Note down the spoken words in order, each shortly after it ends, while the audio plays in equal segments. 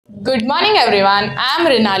Good morning everyone. I am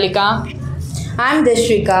Rinalika I'm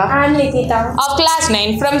Deshrika. I'm Nikita. of class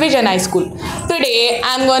 9 from Vision High School. Today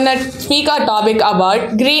I am going to speak a topic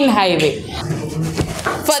about green highway.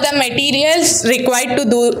 For the materials required to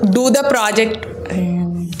do the project,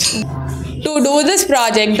 to do this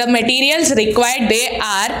project, the materials required they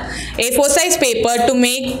are A4 size paper to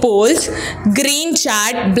make poles, green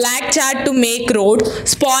chart, black chart to make road,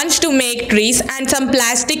 sponge to make trees and some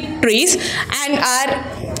plastic trees, and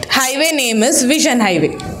our highway name is Vision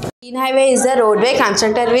Highway. Green highway is a roadway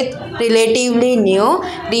constructed with relatively new.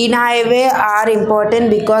 Green highway are important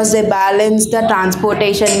because they balance the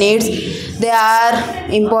transportation needs. They are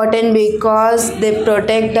important because they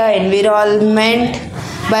protect the environment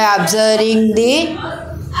by observing the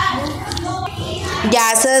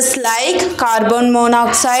gases like carbon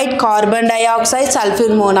monoxide, carbon dioxide,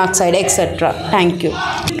 sulfur monoxide, etc. Thank you.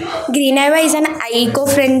 Green highway is an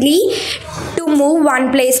eco-friendly to move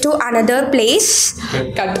one place to another place.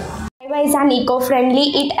 Cut. Highway is an eco-friendly.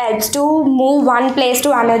 It helps to move one place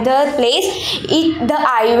to another place. The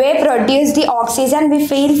highway produces the oxygen. We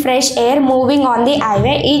feel fresh air moving on the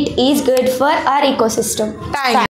highway. It is good for our ecosystem. Thank